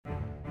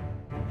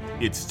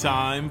It's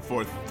time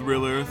for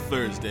Thriller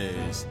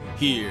Thursdays,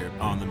 here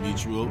on the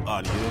Mutual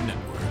Audio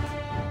Network.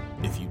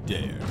 If you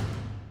dare.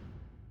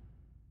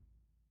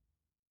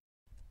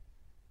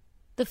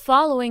 The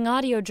following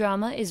audio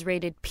drama is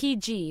rated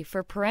PG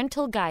for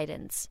parental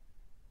guidance.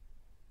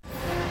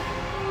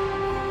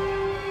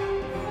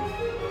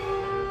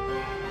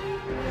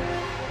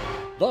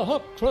 The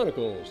Hawk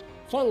Chronicles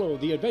follow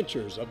the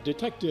adventures of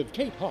Detective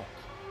Kate Hawk,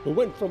 who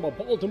went from a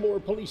Baltimore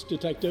police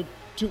detective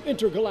to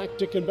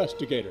intergalactic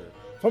investigator,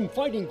 from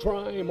fighting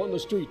crime on the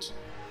streets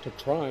to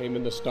crime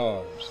in the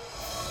stars.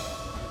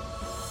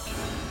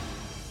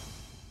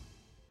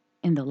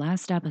 In the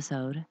last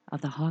episode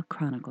of the Hawk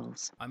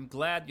Chronicles. I'm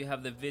glad you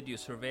have the video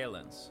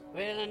surveillance.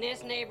 Well, in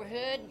this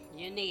neighborhood,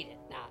 you need it.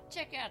 Now,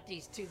 check out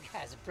these two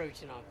guys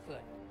approaching on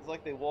foot. It's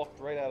like they walked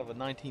right out of a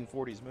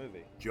 1940s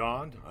movie.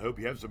 John, I hope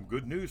you have some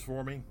good news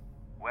for me.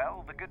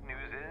 Well, the good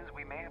news is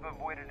we may have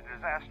avoided a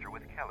disaster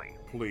with Kelly.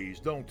 Please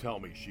don't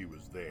tell me she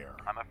was there.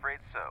 I'm afraid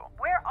so.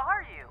 Where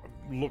are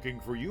you? Looking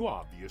for you,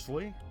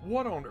 obviously.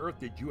 What on earth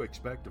did you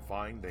expect to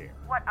find there?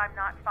 What I'm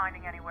not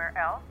finding anywhere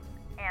else?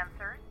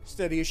 Answers?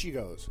 Steady as she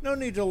goes. No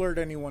need to alert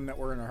anyone that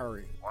we're in a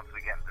hurry. Once we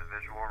get into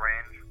visual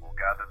range, we'll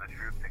gather the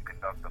troops and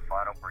conduct the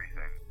final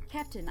briefing.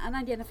 Captain,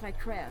 unidentified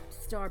craft,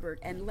 starboard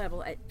and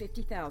level at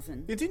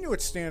 50,000. Continue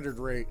at standard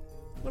rate.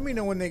 Let me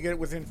know when they get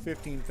within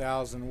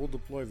 15,000. We'll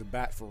deploy the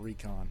bat for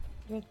recon.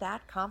 You're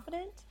that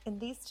confident in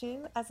these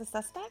two as a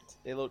suspect?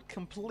 They look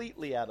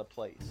completely out of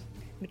place.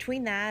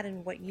 Between that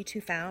and what you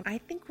two found, I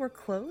think we're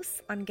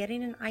close on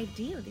getting an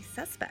ID of these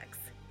suspects.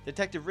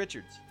 Detective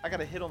Richards, I got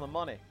a hit on the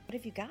money. What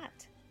have you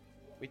got?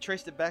 We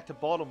traced it back to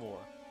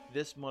Baltimore.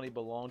 This money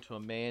belonged to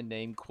a man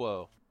named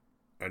Quo.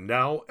 And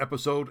now,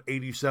 episode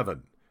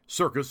 87,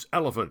 Circus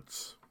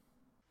Elephants.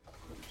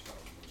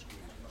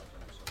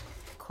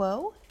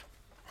 Quo?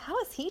 How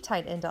is he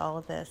tied into all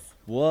of this?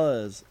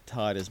 Was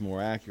tied is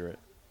more accurate.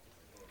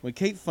 When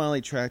Kate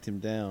finally tracked him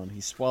down,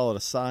 he swallowed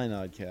a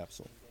cyanide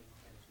capsule.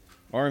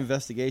 Our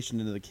investigation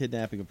into the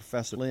kidnapping of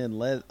Professor Lin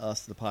led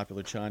us to the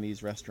popular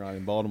Chinese restaurant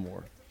in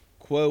Baltimore.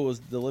 Quo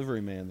was the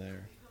delivery man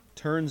there.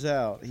 Turns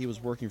out he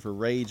was working for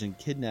Rage and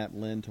kidnapped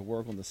Lin to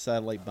work on the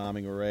satellite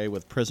bombing array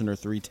with Prisoner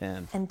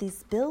 310. And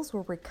these bills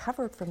were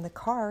recovered from the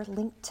car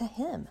linked to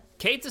him.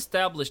 Kate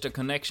established a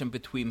connection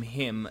between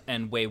him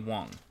and Wei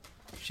Wang.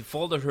 She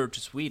followed her to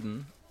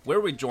Sweden, where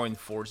we joined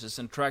forces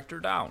and tracked her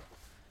down.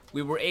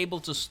 We were able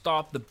to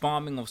stop the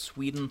bombing of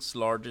Sweden's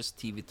largest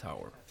TV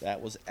tower.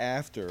 That was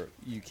after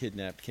you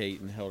kidnapped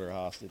Kate and held her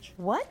hostage.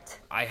 What?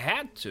 I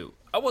had to.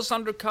 I was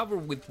undercover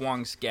with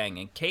Wang's gang,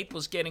 and Kate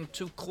was getting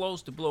too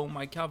close to blow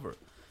my cover.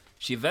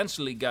 She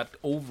eventually got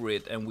over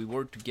it, and we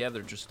worked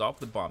together to stop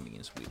the bombing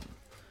in Sweden.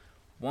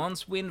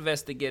 Once we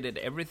investigated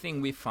everything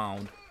we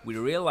found, we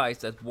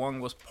realized that Wang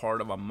was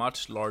part of a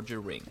much larger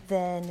ring.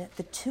 Then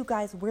the two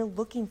guys we're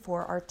looking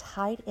for are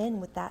tied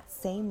in with that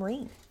same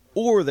ring.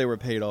 Or they were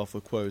paid off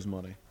with Quo's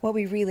money. What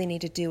we really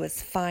need to do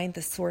is find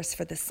the source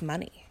for this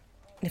money.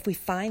 And if we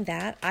find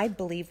that, I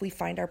believe we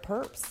find our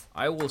perps.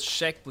 I will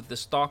check with the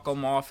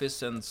Stockholm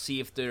office and see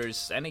if there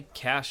is any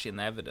cash in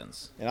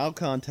evidence. And I'll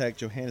contact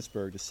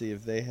Johannesburg to see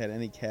if they had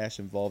any cash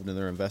involved in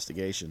their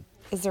investigation.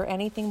 Is there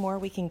anything more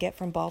we can get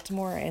from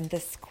Baltimore and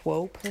this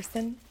Quo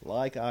person?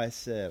 Like I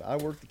said, I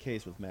worked the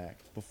case with Mac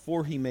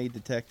before he made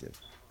detective.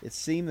 It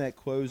seemed that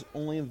Quo's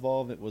only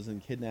involvement was in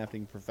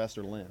kidnapping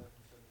Professor Lin.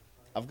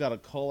 I've got to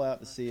call out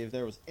to see if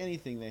there was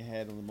anything they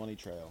had on the money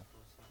trail.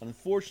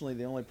 Unfortunately,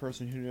 the only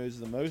person who knows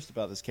the most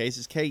about this case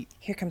is Kate.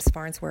 Here comes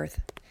Farnsworth.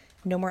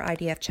 No more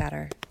IDF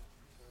chatter.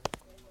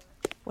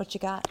 What you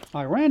got?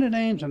 I ran the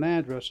names and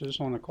addresses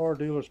on the car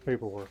dealer's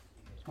paperwork.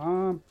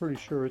 I'm pretty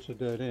sure it's a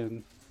dead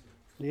end.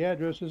 The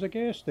address is a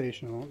gas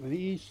station on the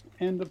east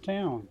end of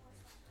town.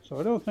 So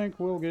I don't think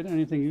we'll get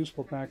anything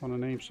useful back on the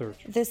name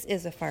search. This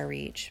is a far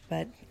reach,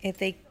 but if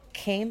they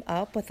came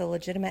up with a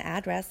legitimate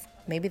address,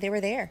 maybe they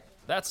were there.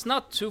 That's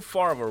not too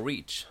far of a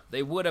reach.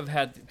 They would have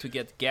had to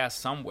get gas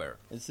somewhere.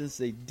 And since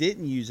they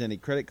didn't use any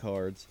credit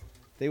cards,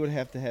 they would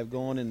have to have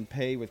gone and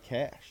paid with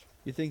cash.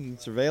 You thinking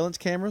surveillance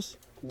cameras?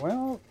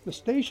 Well, the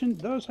station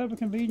does have a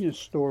convenience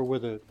store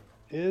with it.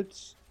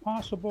 It's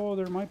possible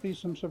there might be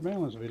some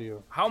surveillance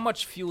video. How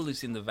much fuel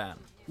is in the van?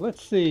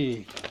 Let's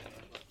see.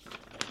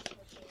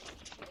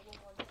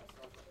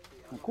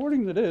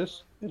 According to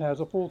this, it has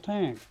a full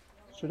tank,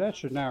 so that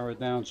should narrow it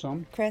down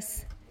some.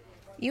 Chris,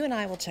 you and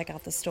I will check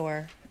out the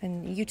store,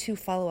 and you two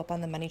follow up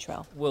on the money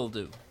trail. Will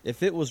do.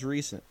 If it was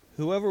recent,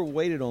 whoever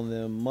waited on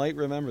them might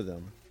remember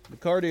them. The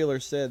car dealer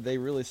said they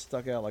really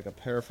stuck out like a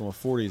pair from a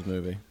 40s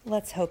movie.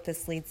 Let's hope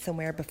this leads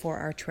somewhere before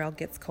our trail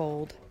gets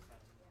cold.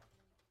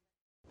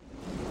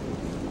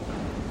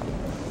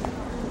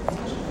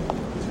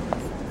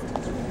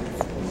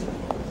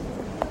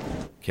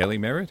 Kelly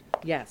Merritt?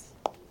 Yes.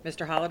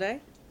 Mr.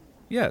 Holliday?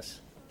 Yes.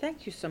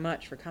 Thank you so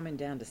much for coming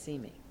down to see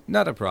me.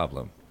 Not a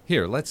problem.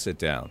 Here, let's sit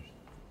down.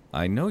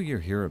 I know you're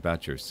here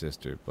about your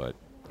sister, but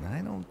I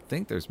don't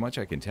think there's much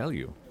I can tell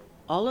you.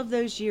 All of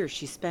those years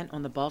she spent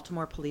on the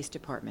Baltimore Police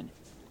Department,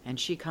 and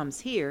she comes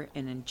here,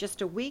 and in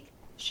just a week,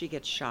 she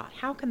gets shot.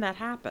 How can that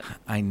happen?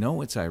 I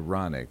know it's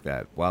ironic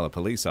that while a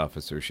police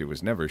officer, she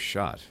was never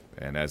shot,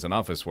 and as an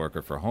office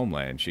worker for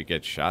Homeland, she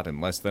gets shot in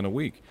less than a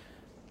week.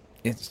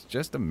 It's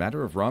just a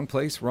matter of wrong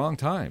place, wrong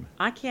time.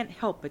 I can't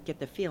help but get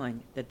the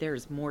feeling that there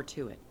is more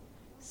to it.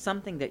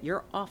 Something that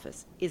your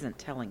office isn't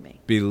telling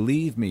me.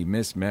 Believe me,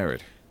 Miss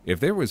Merritt, if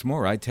there was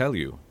more, I'd tell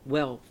you.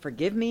 Well,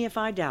 forgive me if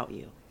I doubt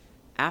you.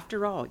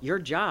 After all, your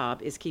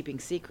job is keeping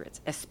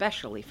secrets,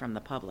 especially from the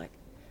public.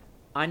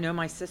 I know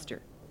my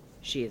sister.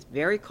 She is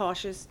very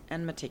cautious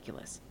and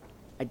meticulous.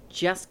 I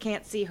just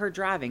can't see her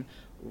driving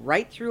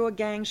right through a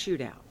gang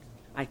shootout.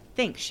 I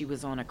think she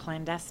was on a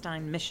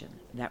clandestine mission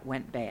that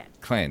went bad.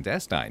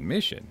 Clandestine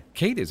mission?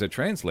 Kate is a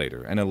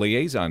translator and a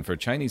liaison for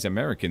Chinese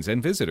Americans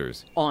and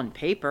visitors. On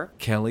paper.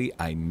 Kelly,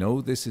 I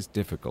know this is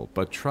difficult,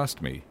 but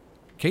trust me.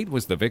 Kate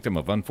was the victim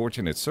of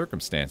unfortunate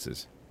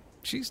circumstances.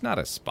 She's not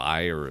a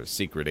spy or a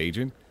secret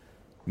agent.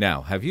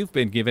 Now, have you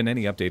been given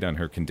any update on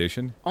her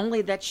condition?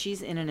 Only that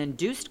she's in an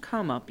induced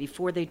coma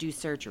before they do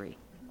surgery.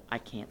 I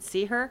can't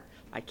see her.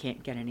 I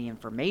can't get any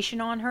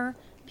information on her.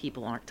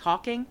 People aren't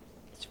talking.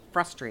 It's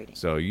frustrating.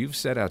 So you've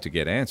set out to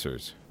get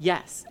answers.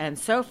 Yes, and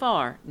so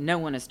far, no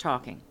one is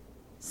talking.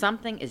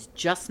 Something is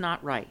just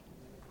not right.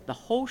 The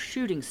whole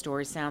shooting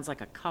story sounds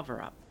like a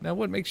cover-up. Now,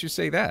 what makes you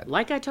say that?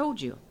 Like I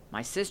told you,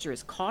 my sister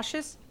is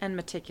cautious and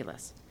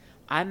meticulous.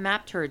 I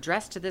mapped her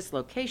address to this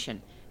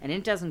location, and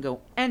it doesn't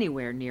go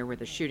anywhere near where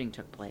the shooting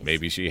took place.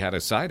 Maybe she had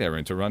a side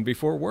errand to run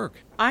before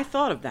work. I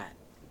thought of that.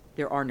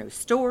 There are no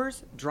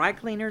stores, dry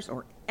cleaners,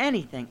 or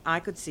anything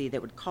I could see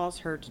that would cause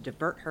her to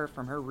divert her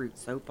from her route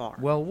so far.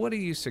 Well, what are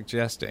you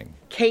suggesting?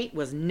 Kate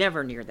was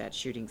never near that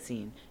shooting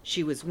scene.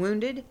 She was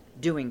wounded,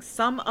 doing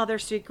some other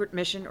secret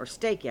mission or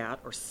stakeout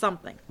or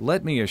something.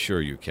 Let me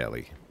assure you,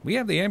 Kelly, we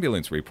have the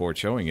ambulance report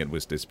showing it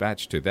was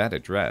dispatched to that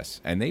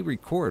address, and they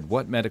record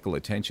what medical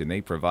attention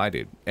they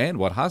provided and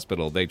what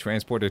hospital they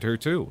transported her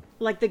to.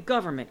 Like the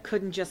government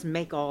couldn't just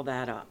make all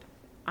that up.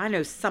 I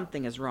know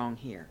something is wrong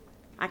here.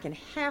 I can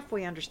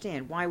halfway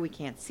understand why we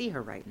can't see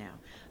her right now,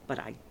 but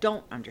I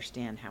don't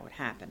understand how it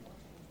happened.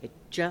 It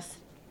just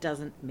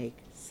doesn't make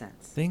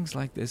sense. Things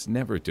like this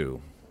never do.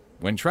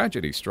 When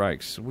tragedy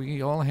strikes,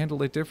 we all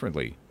handle it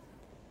differently.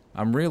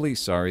 I'm really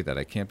sorry that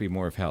I can't be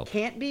more of help.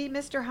 Can't be,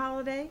 Mr.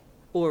 Holliday?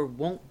 Or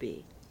won't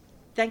be?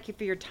 Thank you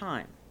for your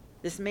time.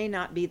 This may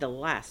not be the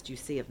last you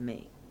see of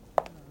me.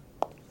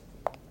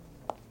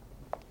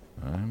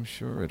 I'm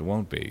sure it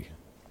won't be.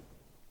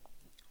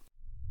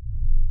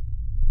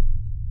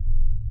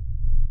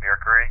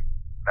 Mercury,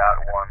 Bat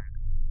 1,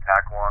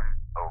 TAC 1,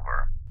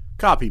 over.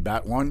 Copy,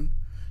 Bat 1.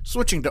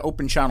 Switching to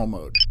open channel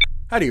mode.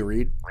 How do you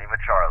read? Lima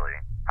Charlie,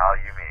 how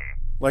you me?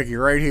 Like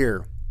you're right here.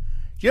 Do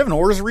you have an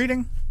orders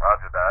reading?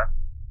 Roger that.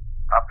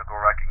 Optical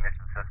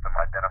recognition system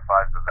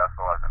identifies the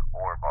vessel as an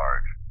ore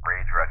barge.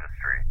 Rage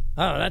registry.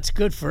 Oh, that's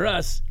good for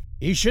us.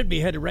 He should be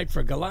headed right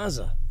for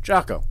Galaza.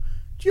 Jocko,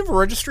 do you have a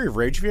registry of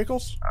rage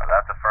vehicles?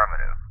 That's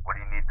affirmative. What do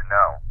you need to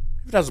know?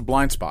 If it has a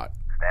blind spot.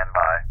 Stand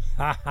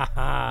by. Ha ha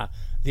ha.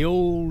 The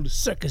old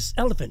circus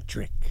elephant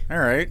trick. All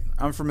right,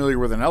 I'm familiar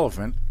with an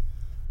elephant.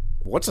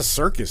 What's a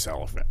circus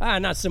elephant?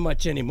 Not so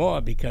much anymore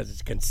because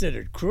it's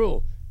considered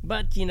cruel.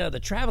 But, you know, the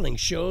traveling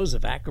shows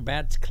of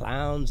acrobats,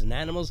 clowns, and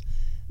animals,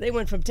 they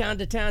went from town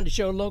to town to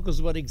show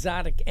locals what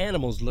exotic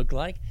animals look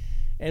like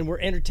and were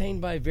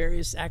entertained by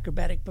various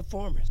acrobatic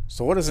performers.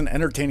 So what does an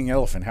entertaining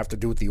elephant have to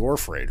do with the ore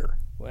freighter?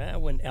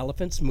 Well, when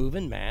elephants move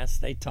in mass,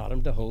 they taught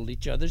them to hold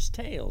each other's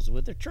tails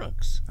with their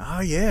trunks. Oh,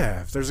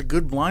 yeah. If there's a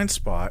good blind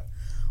spot,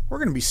 we're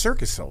going to be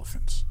circus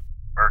elephants.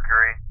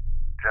 Mercury,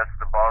 just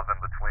above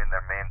and between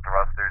their main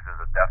thrusters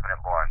is a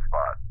definite blind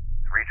spot.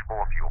 It's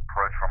reachable if you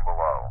approach from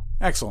below.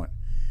 Excellent.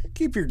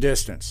 Keep your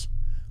distance.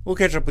 We'll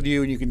catch up with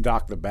you and you can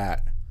dock the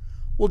bat.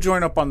 We'll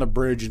join up on the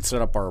bridge and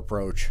set up our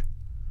approach.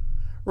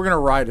 We're going to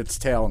ride its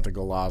tail into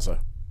Galaza.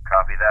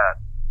 Copy that.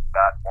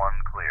 Bat 1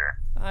 clear.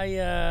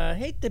 I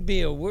hate to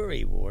be a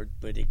worrywart,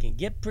 but it can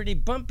get pretty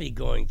bumpy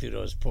going through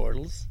those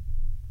portals.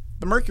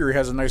 The Mercury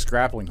has a nice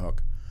grappling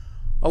hook.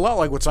 A lot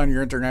like what's on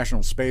your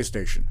International Space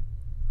Station.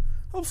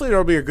 Hopefully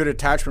there'll be a good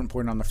attachment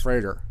point on the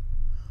freighter.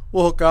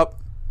 We'll hook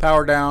up,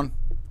 power down,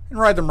 and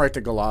ride them right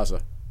to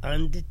Galaza.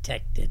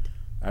 Undetected.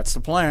 That's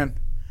the plan.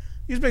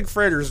 These big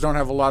freighters don't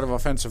have a lot of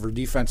offensive or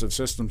defensive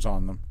systems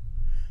on them.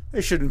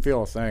 They shouldn't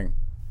feel a thing.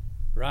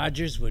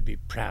 Rogers would be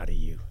proud of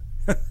you.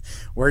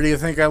 Where do you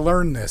think I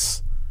learned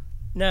this?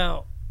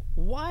 Now,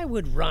 why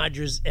would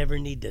Rogers ever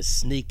need to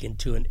sneak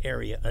into an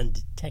area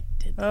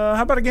undetected?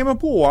 How about a game of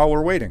pool while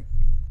we're waiting?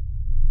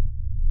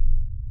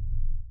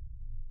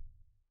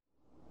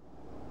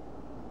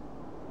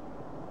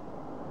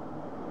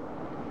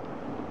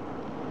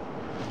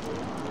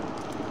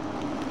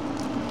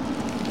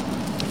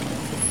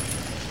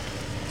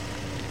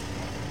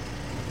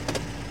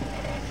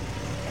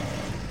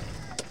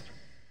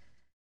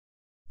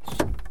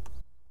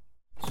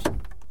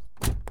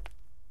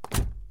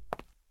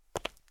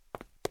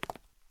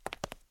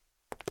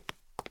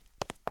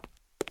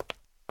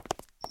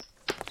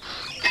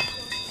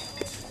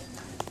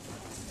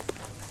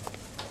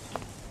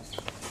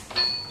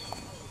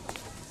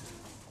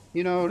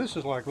 You know, this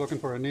is like looking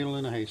for a needle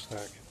in a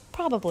haystack.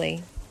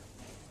 Probably.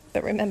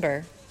 But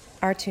remember,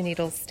 our 2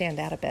 needles stand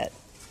out a bit.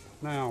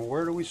 Now,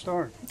 where do we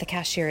start? The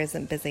cashier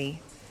isn't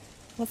busy.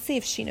 Let's see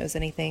if she knows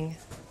anything.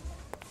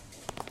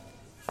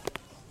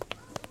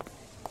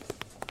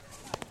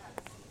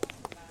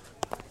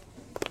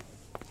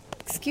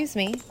 Excuse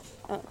me.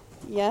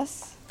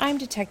 Yes? I'm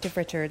Detective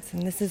Richards,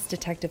 and this is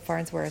Detective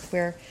Farnsworth.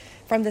 We're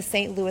from the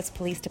St. Louis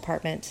Police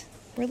Department.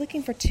 We're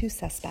looking for 2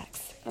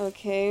 suspects.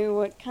 Okay,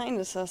 what kind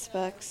of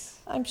suspects?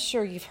 I'm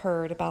sure you've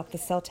heard about the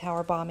cell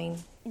tower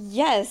bombing.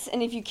 Yes,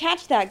 and if you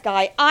catch that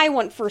guy, I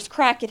want first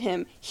crack at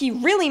him. He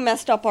really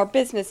messed up our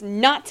business,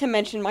 not to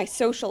mention my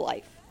social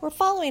life. We're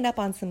following up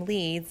on some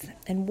leads,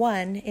 and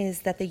one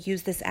is that they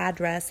used this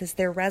address as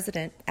their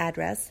resident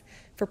address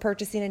for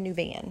purchasing a new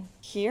van.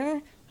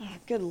 Here? Oh,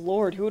 good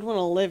Lord, who would want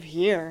to live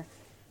here?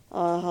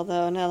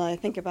 Although, now that I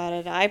think about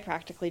it, I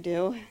practically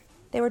do.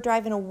 They were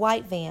driving a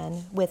white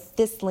van with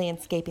this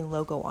landscaping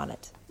logo on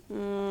it.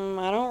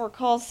 I don't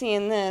recall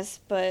seeing this,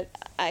 but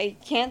I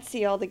can't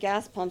see all the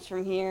gas pumps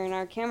from here, and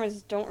our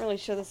cameras don't really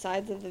show the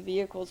sides of the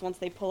vehicles once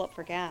they pull up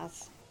for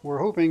gas. We're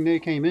hoping they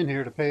came in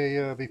here to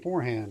pay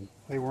beforehand.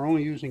 They were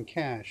only using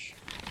cash.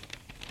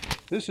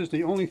 This is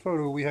the only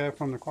photo we have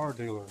from the car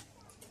dealer.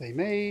 They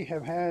may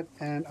have had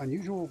an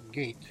unusual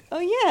gait. Oh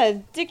yeah,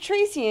 Dick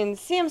Tracy and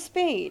Sam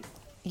Spade.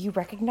 You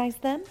recognize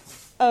them?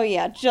 Oh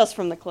yeah, just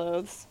from the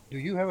clothes. Do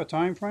you have a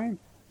time frame?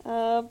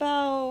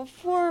 About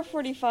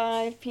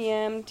 4:45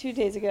 p.m. 2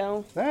 days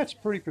ago. That's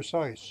pretty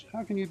precise.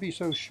 How can you be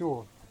so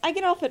sure? I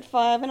get off at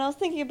 5, and I was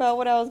thinking about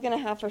what I was going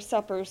to have for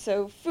supper,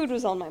 so food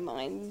was on my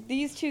mind.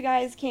 These 2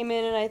 guys came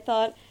in, and I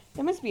thought,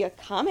 there must be a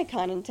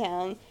Comic-Con in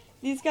town.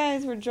 These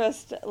guys were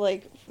dressed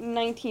like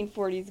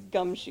 1940s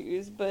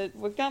gumshoes, but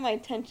what got my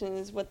attention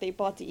is what they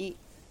bought to eat.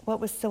 What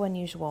was so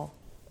unusual?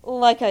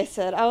 Like I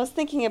said, I was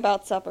thinking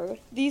about supper.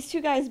 These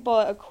 2 guys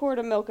bought a quart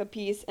of milk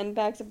apiece and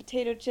bags of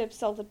potato chips,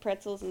 salted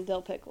pretzels, and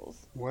dill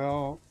pickles.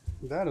 Well,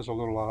 that is a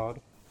little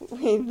odd.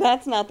 Wait,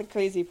 that's not the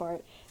crazy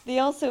part. They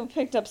also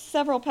picked up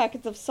several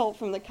packets of salt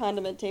from the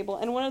condiment table,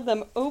 and one of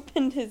them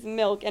opened his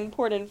milk and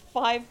poured in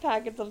 5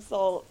 packets of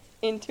salt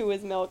into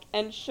his milk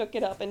and shook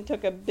it up and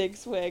took a big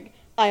swig.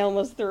 I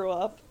almost threw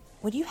up.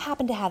 Would you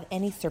happen to have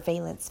any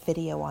surveillance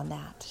video on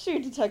that?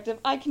 Shoot, Detective,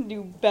 I can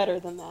do better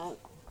than that.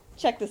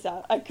 Check this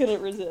out. I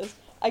couldn't resist.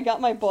 I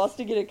got my boss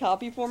to get a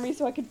copy for me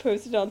so I could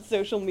post it on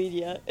social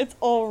media. It's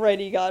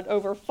already got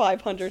over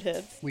 500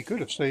 hits. We could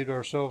have saved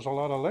ourselves a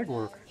lot of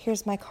legwork.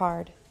 Here's my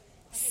card.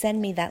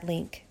 Send me that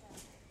link.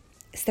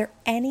 Is there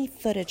any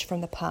footage from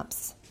the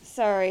pumps?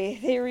 Sorry,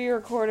 they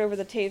re-record over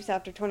the tapes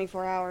after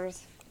 24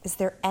 hours. Is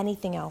there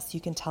anything else you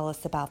can tell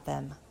us about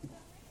them?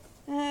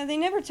 They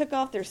never took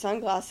off their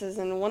sunglasses,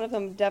 and one of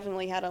them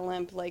definitely had a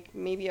limp, like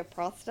maybe a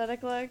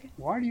prosthetic leg.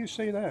 Why do you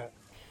say that?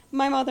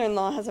 My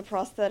mother-in-law has a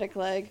prosthetic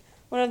leg.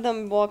 One of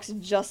them walks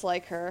just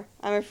like her.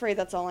 I'm afraid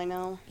that's all I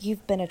know.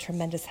 You've been a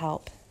tremendous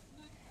help.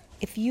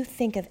 If you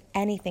think of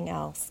anything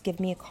else, give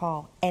me a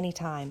call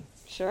anytime.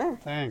 Sure.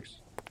 Thanks.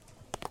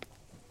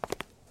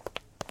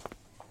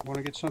 Want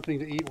to get something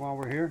to eat while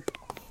we're here?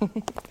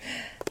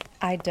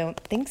 I don't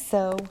think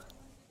so.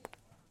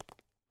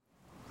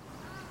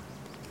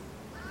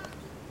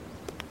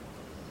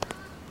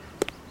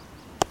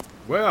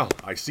 Well,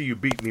 I see you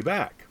beat me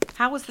back.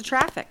 How was the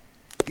traffic?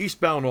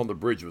 Eastbound on the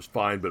bridge was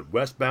fine, but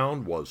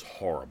westbound was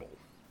horrible.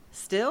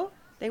 Still,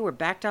 they were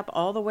backed up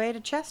all the way to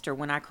Chester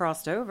when I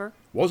crossed over.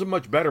 Wasn't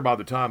much better by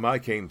the time I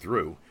came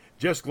through.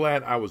 Just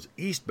glad I was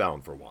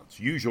eastbound for once.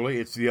 Usually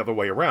it's the other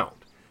way around.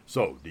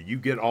 So, did you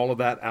get all of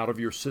that out of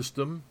your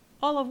system?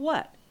 All of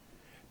what?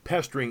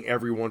 Pestering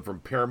everyone from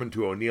Pearman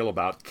to O'Neill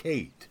about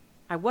Kate.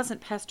 I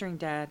wasn't pestering,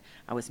 Dad.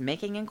 I was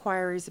making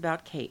inquiries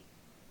about Kate.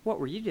 What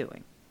were you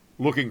doing?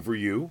 Looking for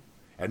you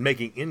and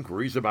making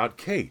inquiries about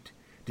Kate.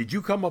 Did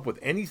you come up with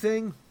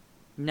anything?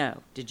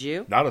 No. Did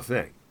you? Not a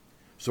thing.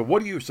 So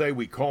what do you say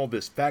we call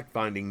this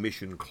fact-finding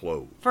mission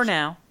closed? For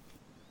now.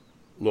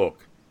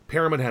 Look,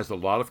 Pearman has a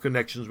lot of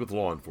connections with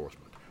law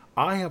enforcement.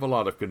 I have a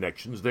lot of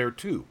connections there,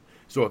 too.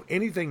 So if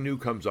anything new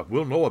comes up,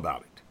 we'll know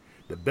about it.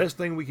 The best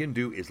thing we can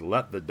do is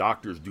let the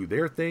doctors do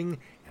their thing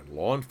and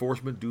law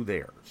enforcement do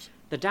theirs.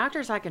 The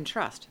doctors I can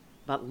trust,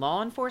 but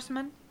law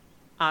enforcement?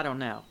 I don't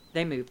know.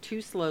 They move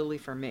too slowly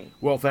for me.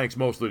 Well, thanks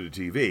mostly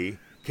to TV.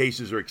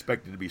 Cases are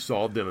expected to be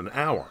solved in an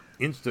hour.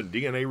 Instant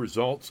DNA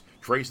results,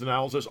 trace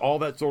analysis, all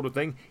that sort of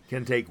thing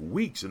can take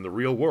weeks in the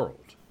real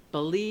world.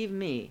 Believe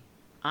me,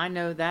 I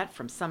know that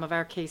from some of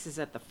our cases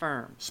at the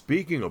firm.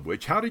 Speaking of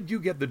which, how did you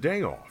get the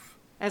day off?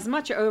 As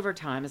much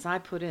overtime as I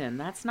put in,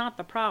 that's not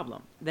the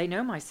problem. They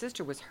know my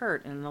sister was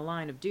hurt in the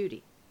line of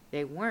duty.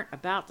 They weren't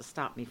about to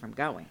stop me from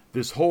going.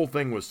 This whole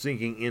thing was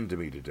sinking into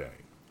me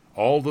today.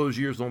 All those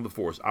years on the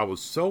force, I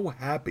was so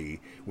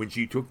happy when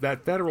she took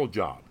that federal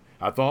job.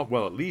 I thought,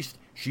 well, at least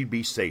she'd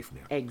be safe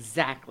now.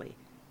 Exactly.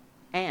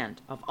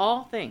 And, of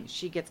all things,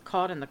 she gets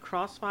caught in the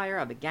crossfire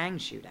of a gang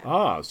shootout.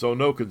 Ah, so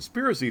no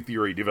conspiracy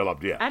theory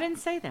developed yet. I didn't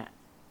say that.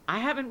 I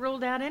haven't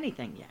ruled out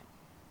anything yet.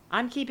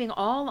 I'm keeping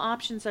all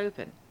options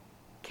open.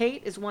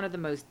 Kate is one of the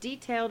most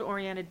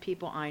detailed-oriented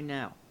people I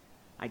know.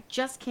 I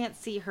just can't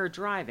see her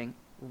driving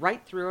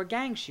right through a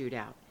gang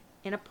shootout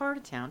in a part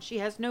of town she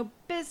has no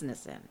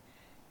business in.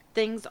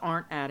 Things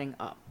aren't adding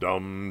up.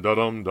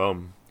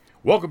 Dum-da-dum-dum.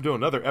 Welcome to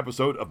another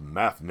episode of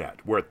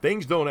MathNet, where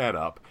things don't add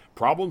up,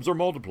 problems are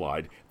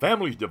multiplied,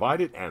 families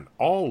divided, and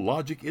all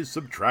logic is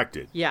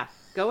subtracted. Yeah,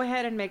 go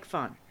ahead and make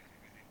fun.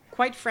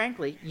 Quite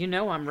frankly, you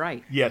know I'm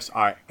right. Yes,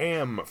 I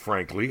am,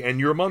 frankly, and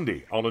you're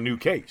Monday on a new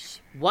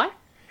case. What?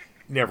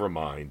 Never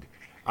mind.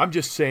 I'm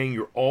just saying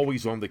you're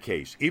always on the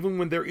case, even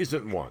when there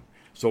isn't one.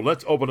 So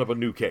let's open up a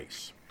new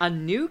case. A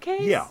new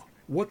case? Yeah.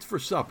 What's for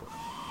supper?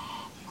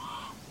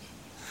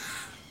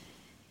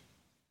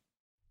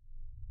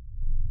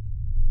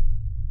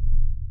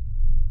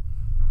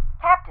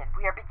 Captain,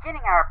 we are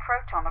beginning our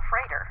approach on the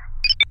freighter.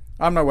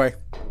 On my way.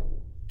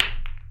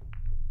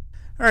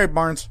 Alright,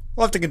 Barnes.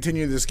 We'll have to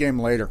continue this game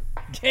later.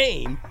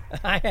 Game?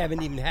 I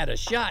haven't even had a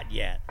shot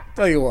yet.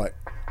 Tell you what,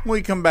 when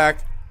we come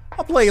back,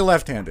 I'll play you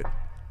left-handed.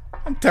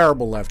 I'm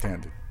terrible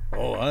left-handed.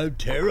 Oh, I'm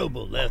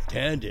terrible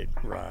left-handed.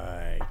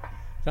 Right.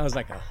 Sounds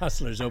like a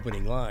hustler's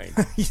opening line.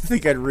 You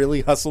think I'd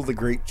really hustle the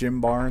great Jim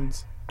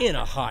Barnes? In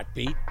a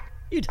heartbeat.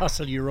 You'd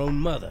hustle your own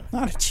mother.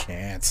 Not a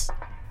chance.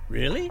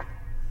 Really?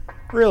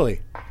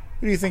 Really?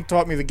 Who do you think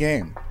taught me the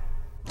game?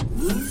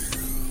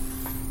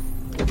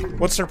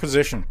 What's their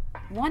position?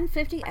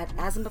 150 at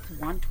azimuth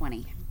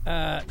 120.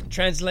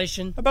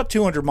 Translation? About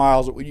 200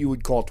 miles at what you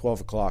would call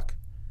 12 o'clock.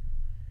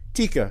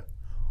 Tika,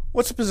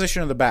 what's the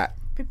position of the bat?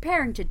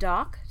 Preparing to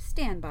dock.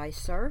 Stand by,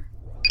 sir.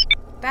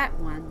 Bat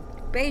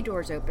 1. Bay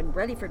doors open,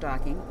 ready for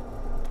docking.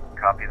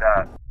 Copy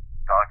that.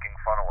 Docking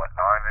funnel at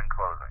 9 and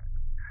closing.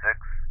 6,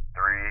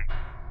 3,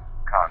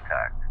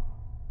 contact.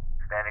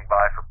 Standing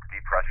by for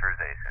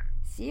depressurization.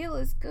 Seal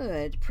is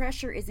good.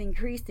 Pressure is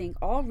increasing.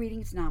 All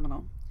readings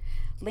nominal.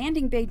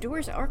 Landing bay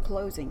doors are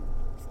closing.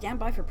 Stand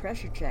by for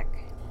pressure check.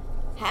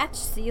 Hatch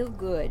seal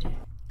good.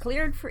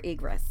 Cleared for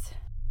egress.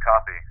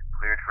 Copy.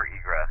 Cleared for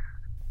egress.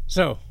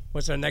 So,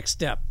 what's our next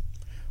step?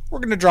 We're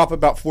going to drop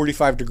about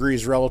 45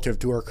 degrees relative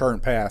to our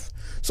current path,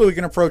 so we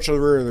can approach the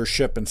rear of their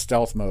ship in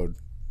stealth mode.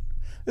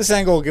 This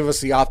angle will give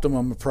us the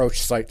optimum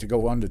approach site to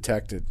go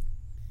undetected.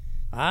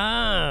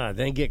 Ah,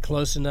 then get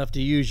close enough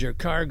to use your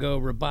cargo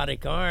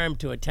robotic arm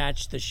to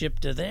attach the ship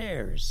to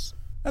theirs.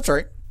 That's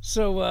right.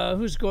 So,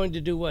 who's going to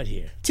do what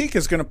here?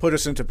 Tika's going to put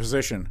us into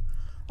position.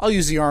 I'll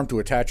use the arm to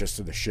attach us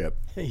to the ship.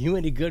 You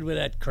any good with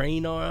that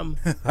crane arm?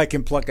 I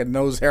can pluck a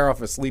nose hair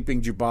off a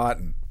sleeping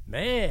Jubatin.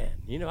 Man,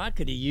 I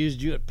could have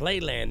used you at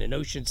Playland in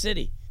Ocean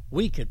City.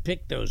 We could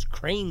pick those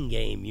crane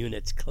game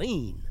units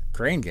clean.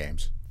 Crane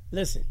games?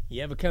 Listen,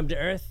 you ever come to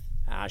Earth?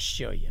 I'll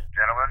show you.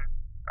 Gentlemen,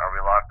 are we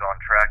locked on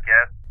track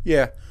yet?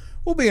 Yeah,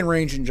 we'll be in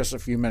range in just a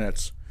few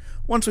minutes.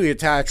 Once we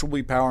attach, we'll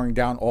be powering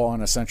down all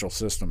unessential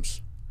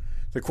systems.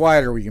 The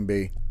quieter we can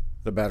be,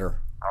 the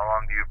better. How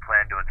long do you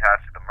plan to attach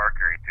the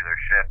Mercury to their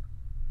ship?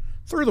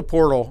 Through the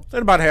portal,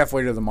 then about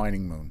halfway to the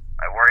mining moon.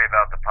 I worry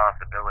about the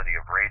possibility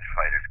of rage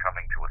fighters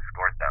coming to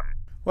escort them.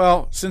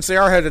 Well, since they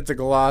are headed to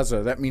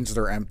Galaza, that means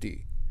they're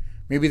empty.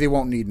 Maybe they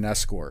won't need an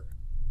escort.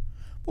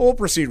 But we'll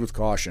proceed with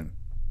caution.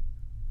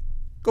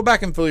 Go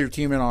back and fill your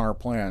team in on our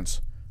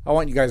plans. I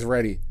want you guys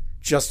ready,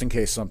 just in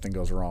case something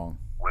goes wrong.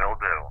 Will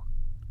do.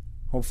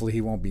 Hopefully he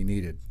won't be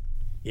needed.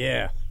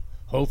 Yeah,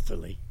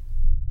 hopefully.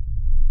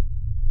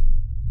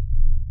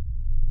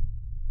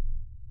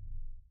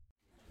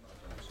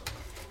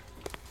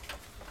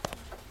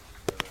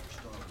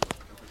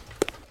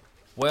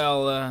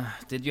 Well,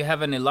 did you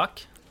have any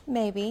luck?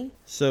 Maybe.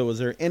 So, was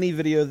there any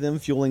video of them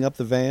fueling up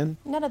the van?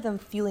 None of them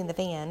fueling the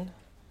van,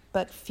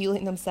 but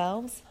fueling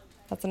themselves?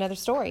 That's another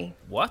story.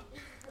 What?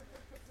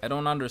 I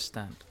don't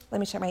understand.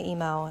 Let me check my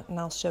email and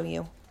I'll show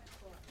you.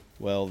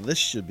 Well, this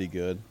should be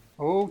good.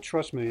 Oh,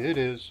 trust me, it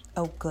is.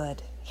 Oh,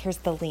 good. Here's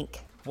the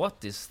link. What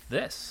is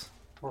this?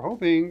 We're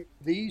hoping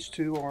these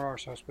two are our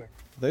suspect.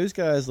 Those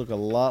guys look a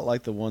lot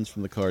like the ones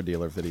from the car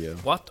dealer video.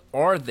 What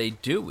are they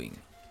doing?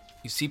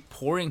 Is he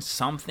pouring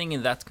something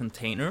in that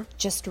container?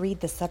 Just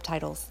read the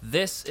subtitles.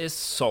 This is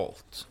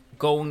salt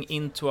going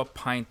into a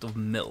pint of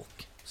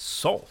milk.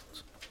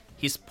 Salt?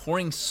 He's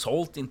pouring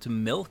salt into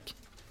milk?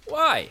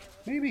 Why?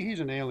 Maybe he's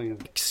an alien.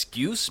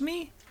 Excuse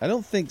me? I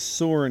don't think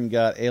Soren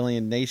got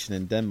Alien Nation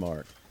in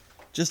Denmark.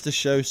 Just to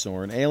show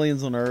Soren,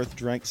 aliens on Earth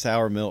drank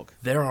sour milk.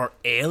 There are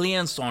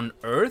aliens on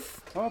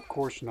Earth? Of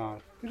course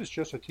not. It is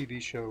just a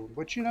TV show.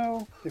 But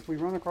if we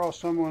run across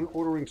someone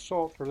ordering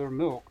salt for their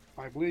milk,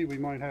 I believe we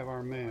might have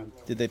our man.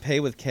 Did they pay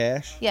with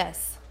cash?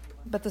 Yes,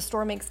 but the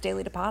store makes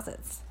daily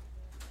deposits.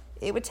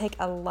 It would take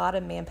a lot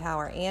of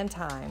manpower and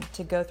time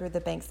to go through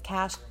the bank's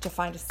cash to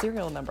find a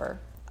serial number.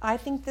 I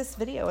think this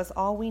video is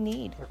all we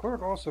need. The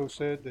clerk also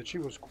said that she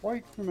was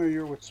quite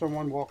familiar with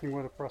someone walking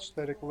with a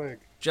prosthetic leg.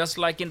 Just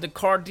like in the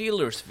car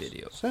dealer's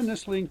video. Send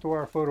this link to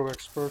our photo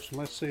experts and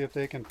let's see if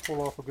they can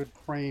pull off a good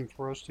frame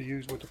for us to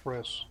use with the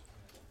press.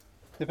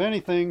 If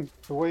anything,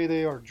 the way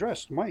they are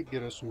dressed might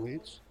get us some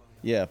leads.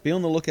 Yeah, be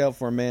on the lookout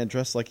for a man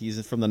dressed like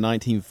he's from the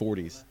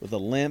 1940s, with a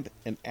limp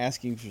and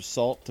asking for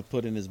salt to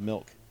put in his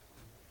milk.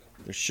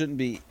 There shouldn't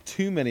be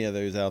too many of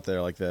those out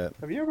there like that.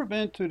 Have you ever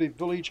been to the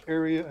Village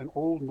area in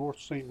Old North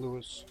St.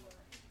 Louis?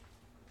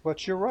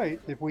 But you're right.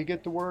 If we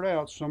get the word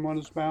out, someone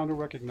is bound to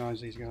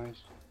recognize these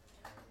guys.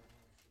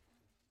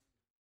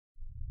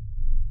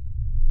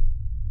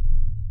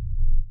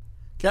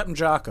 Captain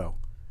Jocko,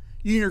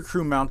 you and your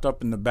crew mount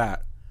up in the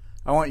Bat.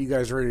 I want you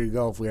guys ready to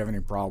go if we have any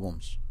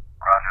problems.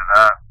 Roger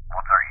that.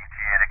 What's our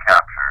ETA to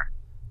capture?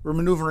 We're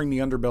maneuvering the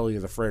underbelly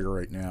of the freighter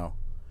right now,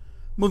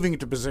 moving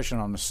into position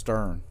on the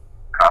stern.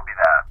 Copy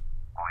that.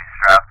 We'll be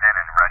strapped in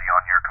and ready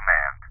on your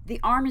command. The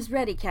arm is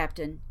ready,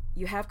 Captain.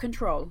 You have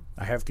control.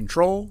 I have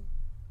control.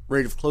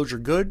 Rate of closure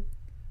good.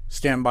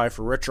 Stand by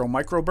for retro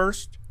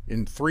microburst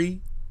in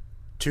 3,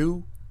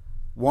 2,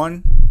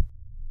 1.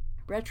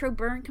 Retro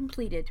burn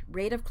completed.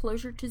 Rate of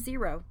closure to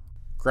 0.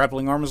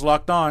 Grappling arm is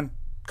locked on.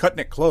 Cutting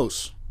it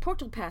close.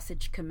 Portal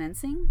passage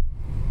commencing.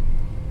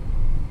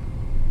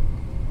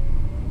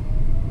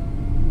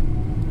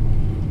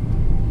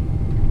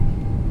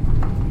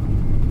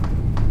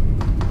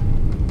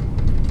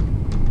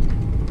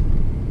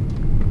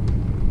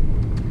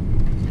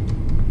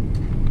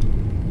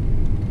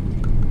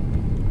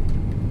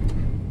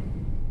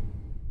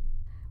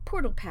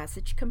 Portal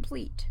passage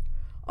complete.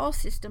 All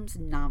systems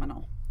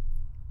nominal.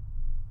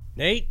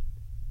 Nate,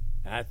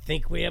 I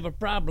think we have a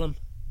problem.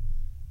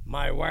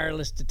 My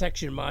wireless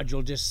detection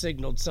module just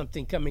signaled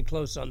something coming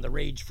close on the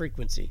rage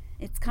frequency.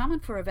 It's common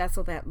for a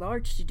vessel that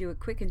large to do a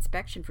quick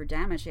inspection for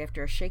damage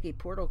after a shaky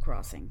portal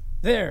crossing.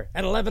 There,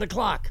 at 11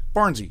 o'clock.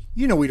 Barnesy,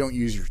 you know we don't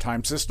use your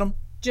time system.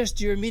 Just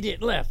to your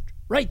immediate left.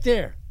 Right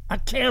there. A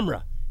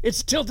camera.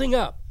 It's tilting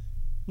up.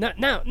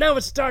 Now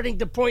it's starting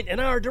to point in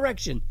our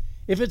direction.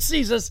 If it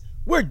sees us,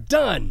 we're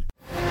done.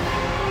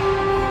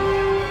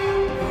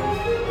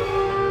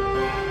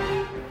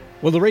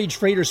 Will the Rage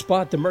Freighter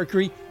spot the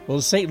Mercury? Will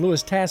the St.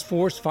 Louis Task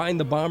Force find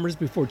the bombers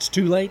before it's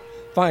too late?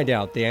 Find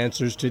out the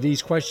answers to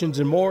these questions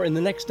and more in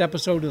the next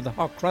episode of the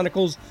Hawk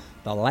Chronicles,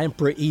 The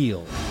Lamprey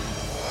Eel.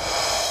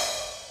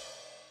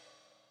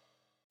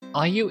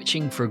 Are you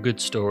itching for a good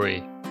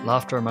story?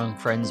 Laughter among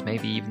friends,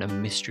 maybe even a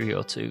mystery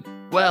or two?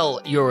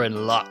 Well, you're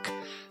in luck.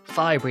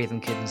 Fire Breathing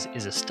Kittens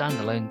is a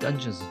standalone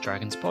Dungeons &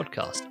 Dragons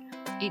podcast.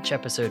 Each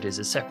episode is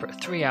a separate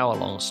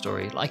 3-hour-long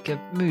story, like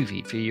a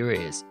movie for your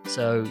ears,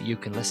 so you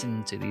can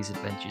listen to these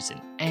adventures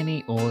in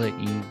any order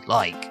you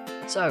like.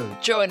 So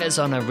join us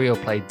on a real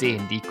play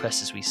D&D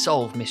quest as we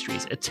solve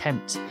mysteries,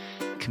 attempt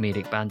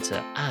comedic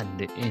banter,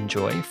 and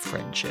enjoy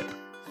friendship.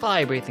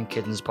 Fire Breathing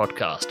Kittens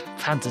podcast,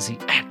 fantasy,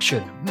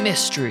 action,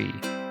 mystery,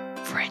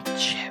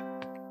 friendship.